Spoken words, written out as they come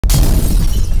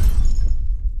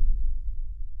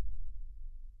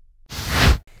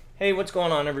Hey, what's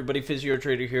going on, everybody? Physio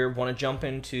Trader here. Want to jump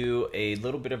into a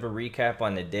little bit of a recap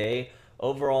on the day.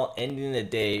 Overall, ending the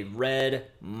day red,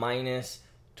 minus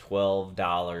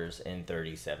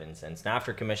 $12.37. Now,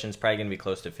 after commissions, probably going to be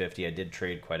close to 50. I did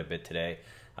trade quite a bit today,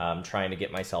 trying to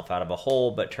get myself out of a hole,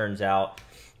 but turns out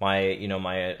my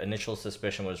initial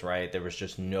suspicion was right. There was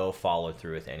just no follow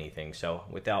through with anything. So,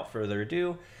 without further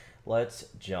ado, let's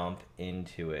jump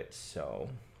into it.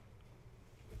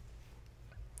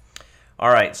 All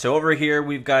right, so over here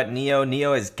we've got Neo.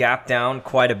 Neo has gapped down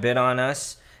quite a bit on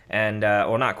us, and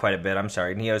well, not quite a bit. I'm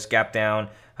sorry. Neo's gapped down,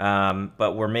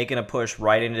 but we're making a push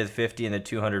right into the 50 and the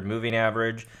 200 moving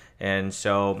average. And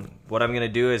so what I'm gonna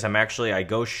do is I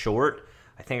go short.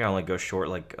 I think I only go short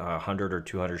like 100 or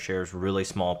 200 shares. Really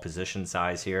small position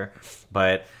size here,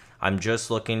 but I'm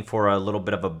just looking for a little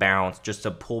bit of a bounce, just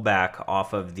a pullback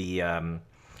off of the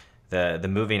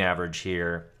moving average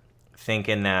here,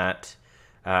 thinking that.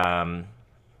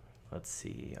 Let's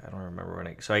see. I don't remember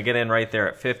when so I get in right there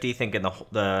at 50, thinking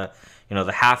the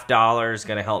half dollar is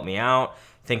going to help me out.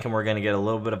 Thinking we're going to get a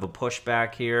little bit of a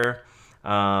pushback here,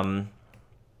 and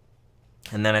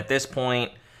then at this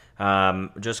point,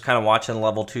 just kind of watching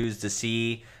level twos to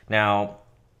see. Now,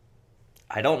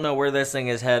 I don't know where this thing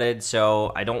is headed,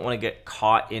 so I don't want to get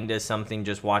caught into something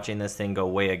just watching this thing go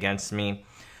way against me.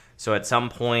 So at some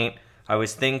point, I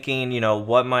was thinking,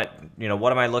 what am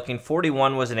I looking?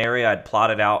 41 was an area I'd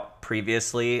plotted out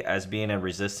previously as being a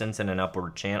resistance in an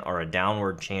upward channel or a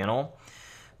downward channel.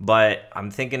 But I'm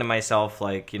thinking to myself,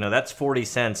 like, that's 40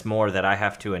 cents more that I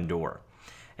have to endure.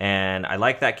 And I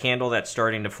like that candle that's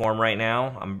starting to form right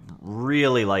now. I'm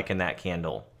really liking that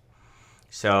candle.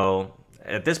 So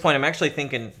at this point, I'm actually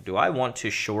thinking, do I want to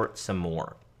short some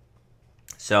more?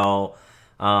 So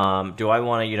do I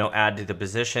want to, add to the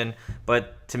position?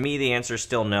 But to me, the answer is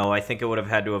still no. I think it would have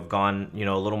had to have gone,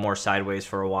 a little more sideways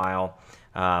for a while,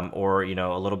 or,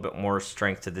 a little bit more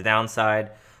strength to the downside.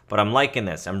 But I'm liking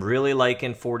this. I'm really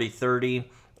liking 40-30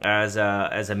 as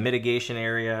a mitigation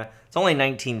area. It's only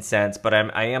 19 cents, but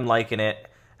I am liking it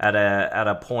at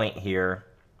a point here.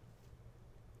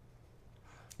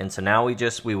 And so now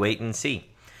we wait and see.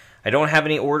 I don't have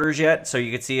any orders yet, so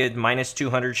you can see it minus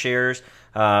 200 shares.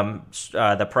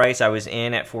 The price I was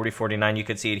in at 40.49, you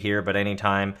could see it here, but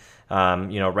anytime,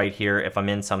 right here, if I'm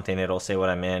in something, it'll say what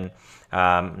I'm in.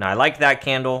 Now, I like that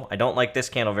candle. I don't like this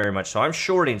candle very much, so I'm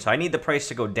shorting, so I need the price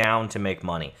to go down to make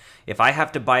money. If I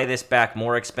have to buy this back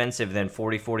more expensive than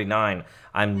 40.49,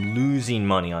 I'm losing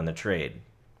money on the trade.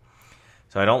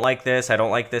 So I don't like this. I don't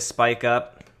like this spike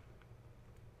up.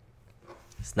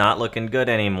 It's not looking good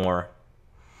anymore.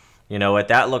 What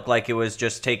that looked like, it was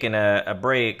just taking a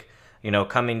break,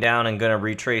 coming down and going to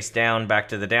retrace down back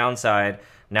to the downside.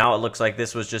 Now it looks like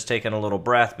this was just taking a little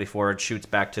breath before it shoots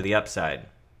back to the upside.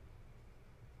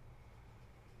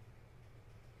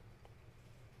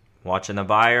 Watching the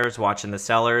buyers, watching the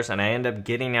sellers, and I end up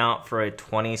getting out for a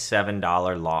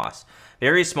 $27 loss.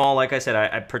 Very small, like I said,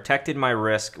 I protected my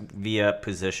risk via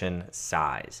position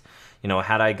size.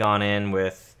 Had I gone in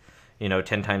with,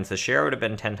 10 times the share, it would have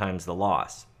been 10 times the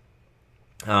loss.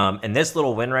 And this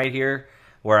little win right here,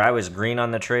 where I was green on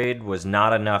the trade, was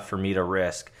not enough for me to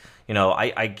risk.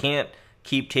 I can't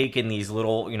keep taking these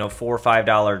little, $4 or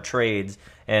 $5 trades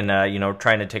and,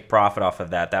 trying to take profit off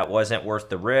of that. That wasn't worth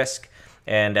the risk.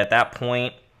 And at that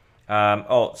point,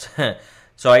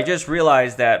 so I just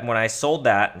realized that when I sold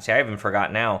that, see, I even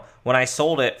forgot now, when I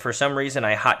sold it, for some reason,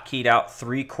 I hotkeyed out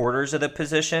 3/4 of the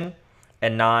position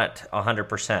and not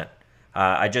 100%.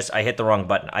 I hit the wrong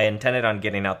button. I intended on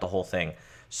getting out the whole thing.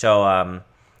 So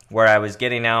where I was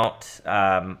getting out,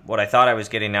 what I thought I was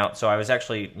getting out, so I was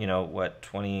actually,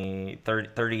 20, 30,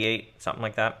 38, something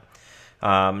like that.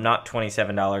 Not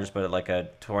 $27, but like a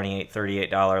 $28,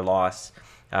 $38 loss.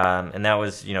 And that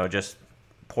was, just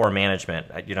poor management.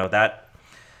 That,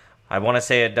 I want to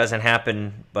say it doesn't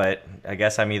happen, but I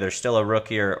guess I'm either still a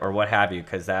rookie or what have you,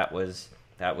 because that was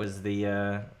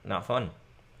the, not fun.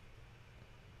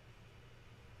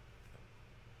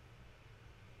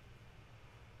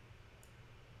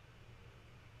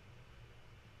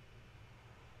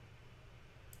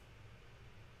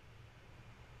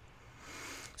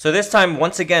 So this time,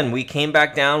 once again, we came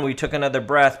back down, we took another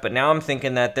breath, but now I'm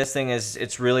thinking that this thing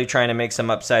it's really trying to make some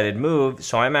upsided move,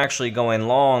 so I'm actually going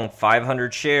long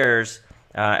 500 shares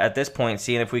at this point,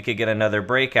 seeing if we could get another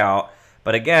breakout.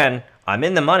 But again, I'm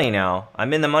in the money now.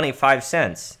 I'm in the money 5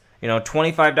 cents,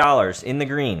 $25 in the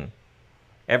green.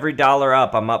 Every dollar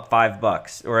up, I'm up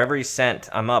 $5, or every cent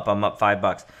I'm up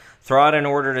 $5. Throw out an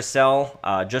order to sell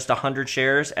just 100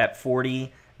 shares at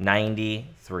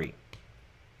 40.93.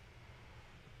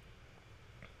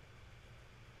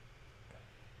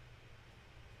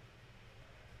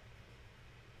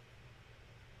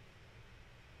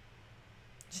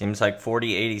 Seems like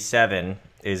 40.87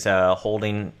 is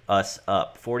holding us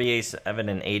up.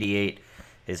 40.87 and 88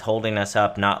 is holding us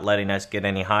up, not letting us get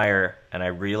any higher. And I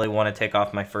really want to take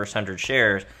off my first 100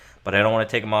 shares, but I don't want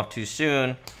to take them off too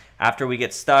soon. After we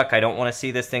get stuck, I don't want to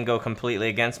see this thing go completely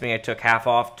against me. I took half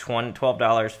off,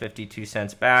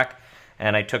 $12.52 back,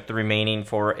 and I took the remaining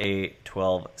for a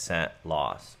 12-cent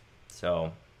loss.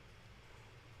 So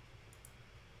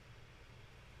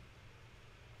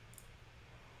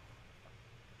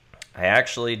I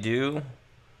actually do.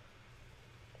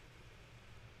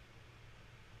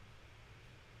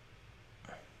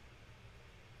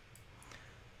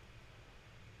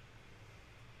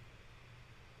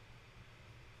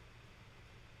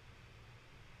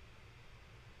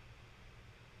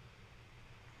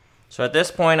 So at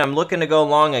this point, I'm looking to go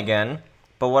long again,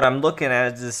 but what I'm looking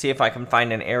at is to see if I can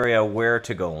find an area where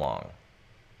to go long.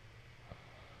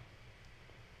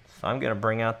 So I'm going to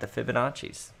bring out the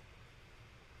Fibonacci's.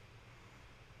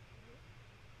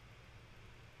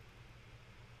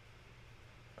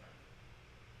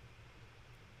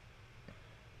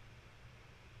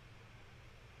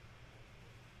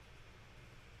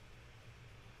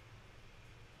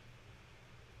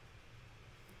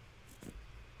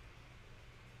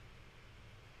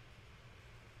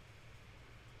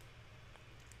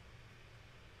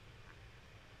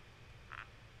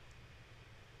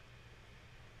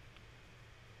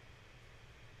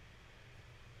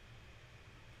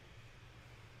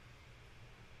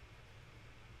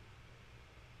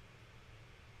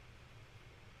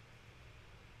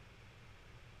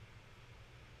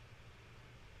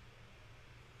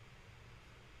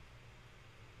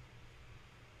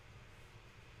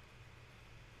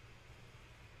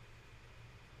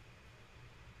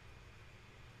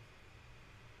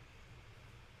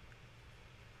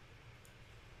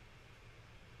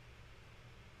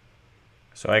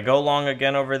 So I go long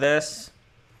again over this,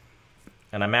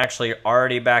 and I'm actually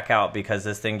already back out because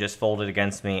this thing just folded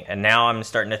against me. And now I'm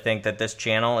starting to think that this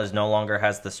channel is no longer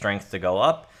has the strength to go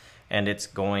up, and it's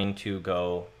going to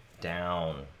go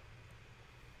down.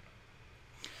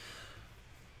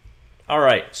 All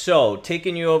right, so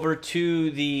taking you over to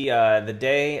the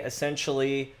day,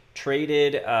 essentially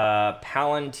traded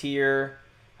Palantir.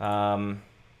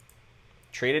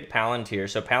 Traded Palantir.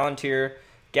 So Palantir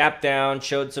gap down,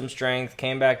 showed some strength,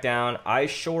 came back down. I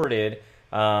shorted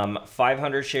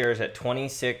 500 shares at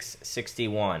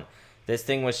 26.61. This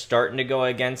thing was starting to go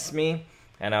against me,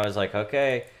 and I was like,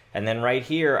 okay. And then right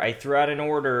here, I threw out an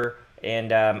order,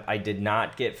 and I did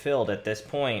not get filled at this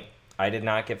point. I did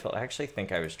not get filled. I actually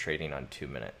think I was trading on 2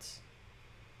 minutes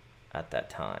at that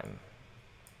time.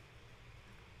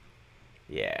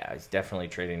 Yeah, I was definitely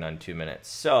trading on 2 minutes.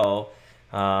 So,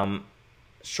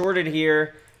 shorted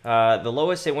here. The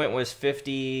lowest it went was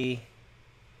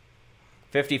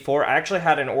 54. I actually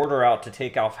had an order out to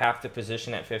take off half the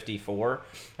position at 54,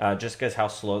 just because how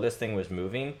slow this thing was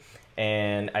moving.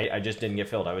 And I just didn't get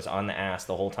filled. I was on the ass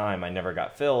the whole time. I never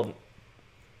got filled.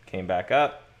 Came back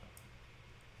up.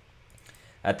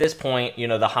 At this point, you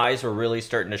know, the highs were really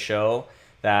starting to show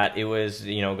that it was,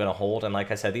 you know, going to hold. And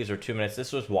like I said, these were 2 minutes.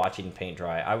 This was watching paint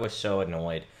dry. I was so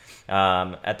annoyed.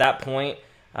 At that point,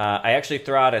 I actually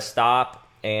threw out a stop.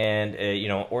 And, you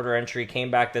know, order entry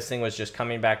came back. This thing was just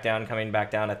coming back down, coming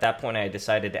back down. At that point, I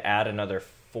decided to add another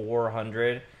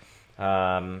 400.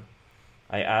 I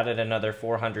added another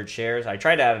 400 shares. I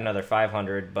tried to add another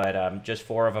 500, but just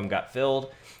 4 of them got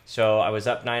filled. So I was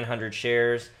up 900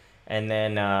 shares. And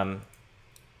then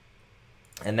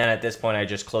at this point, I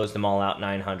just closed them all out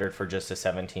 900 for just a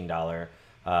 $17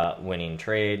 winning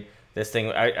trade. This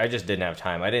thing, I just didn't have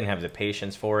time. I didn't have the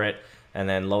patience for it. And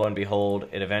then lo and behold,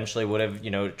 it eventually would have,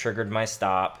 you know, triggered my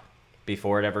stop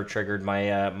before it ever triggered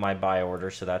my my buy order.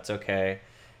 So that's okay.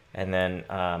 And then,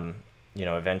 you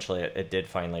know, eventually it did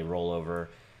finally roll over.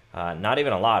 Not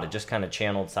even a lot. It just kind of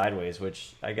channeled sideways,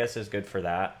 which I guess is good for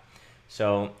that.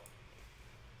 So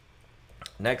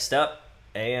next up,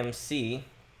 AMC.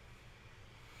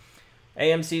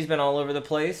 AMC's been all over the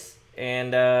place.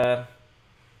 And,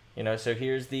 you know, so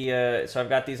here's the, so I've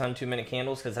got these on 2 minute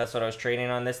candles because that's what I was trading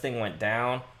on. This thing went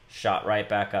down, shot right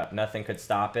back up. Nothing could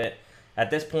stop it.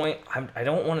 At this point, I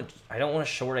don't want to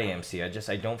short AMC.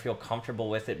 I don't feel comfortable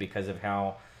with it because of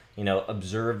how, you know,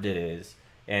 observed it is.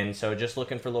 And so just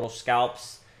looking for little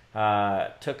scalps.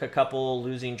 Took a couple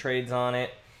losing trades on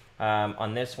it.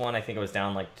 On this one, I think it was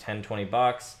down like 10, 20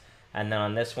 bucks. And then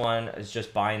on this one, it's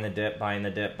just buying the dip, buying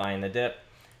the dip, buying the dip.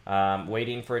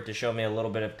 Waiting for it to show me a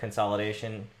little bit of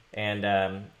consolidation.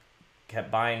 And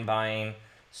kept buying,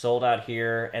 sold out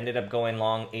here, ended up going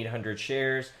long 800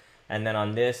 shares. And then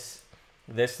on this,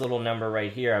 this little number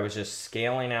right here, I was just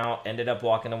scaling out, ended up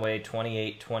walking away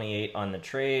 28.28 on the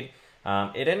trade.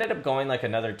 It ended up going like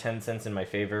another 10 cents in my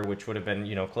favor, which would have been,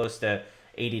 you know, close to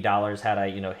 $80 had I,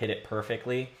 you know, hit it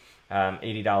perfectly,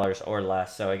 $80 or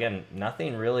less. So again,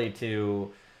 nothing really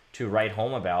to write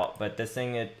home about, but this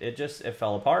thing, it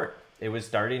fell apart. It was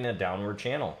starting a downward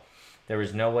channel. There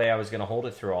was no way I was going to hold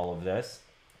it through all of this.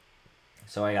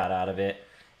 So I got out of it,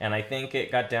 and I think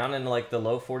it got down into like the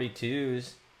low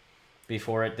 42s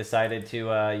before it decided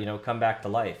to, you know, come back to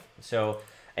life. So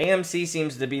AMC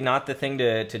seems to be not the thing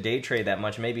to day trade that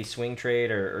much. Maybe swing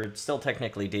trade or still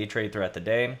technically day trade throughout the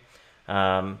day,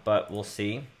 but we'll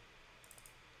see.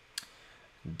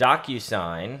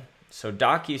 DocuSign. So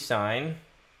DocuSign,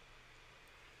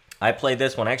 I played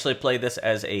this one. I actually played this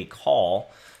as a call.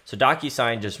 So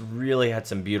DocuSign just really had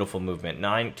some beautiful movement,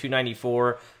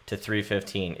 294 to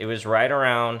 315. It was right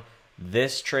around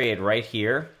this trade right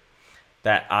here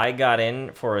that I got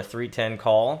in for a 310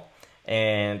 call,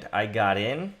 and I got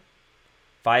in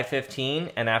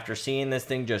 515, and after seeing this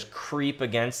thing just creep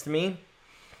against me,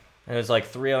 it was like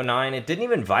 309. It didn't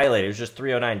even violate. It was just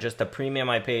 309, just the premium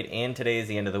I paid, and today is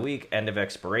the end of the week, end of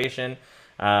expiration.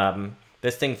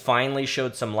 This thing finally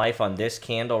showed some life on this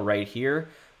candle right here.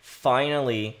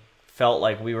 Finally felt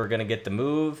like we were going to get the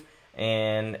move,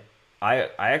 and I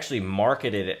actually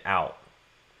marketed it out.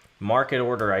 Market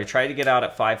order. I tried to get out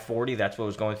at 540. That's what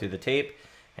was going through the tape,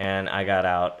 and I got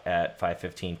out at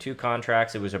 515. 2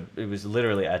 contracts. It was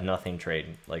literally a nothing trade.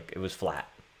 Like, it was flat.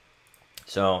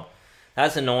 So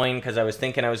that's annoying because I was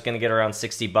thinking I was going to get around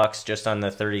 60 bucks just on the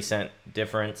 30-cent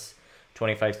difference.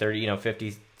 25, 30, you know,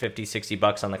 50, 60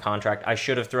 bucks on the contract. I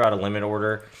should have threw out a limit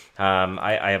order.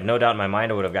 I have no doubt in my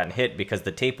mind I would have gotten hit because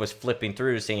the tape was flipping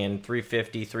through saying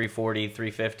 350, 340,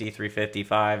 350,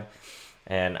 355.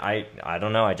 And I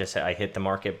don't know. I hit the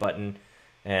market button,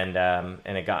 and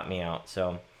it got me out.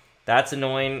 So that's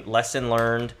annoying. Lesson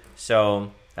learned.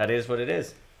 So that is what it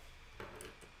is.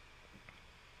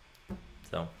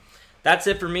 So that's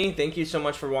it for me. Thank you so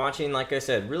much for watching. Like I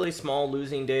said, really small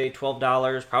losing day,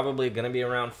 $12. Probably going to be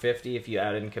around 50 if you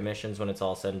add in commissions when it's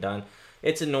all said and done.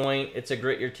 It's annoying. It's a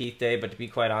grit your teeth day, but to be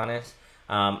quite honest,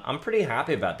 I'm pretty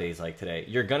happy about days like today.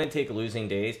 You're going to take losing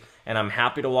days, and I'm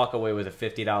happy to walk away with a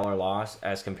 $50 loss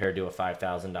as compared to a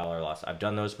 $5,000 loss. I've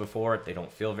done those before. They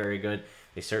don't feel very good.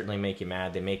 They certainly make you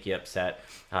mad. They make you upset,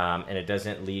 and it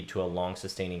doesn't lead to a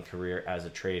long-sustaining career as a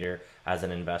trader, as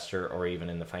an investor, or even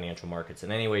in the financial markets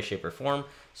in any way, shape, or form.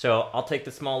 So I'll take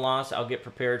the small loss. I'll get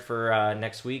prepared for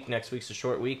next week. Next week's a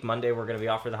short week. Monday, we're going to be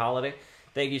off for the holiday.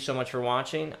 Thank you so much for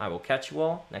watching. I will catch you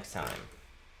all next time.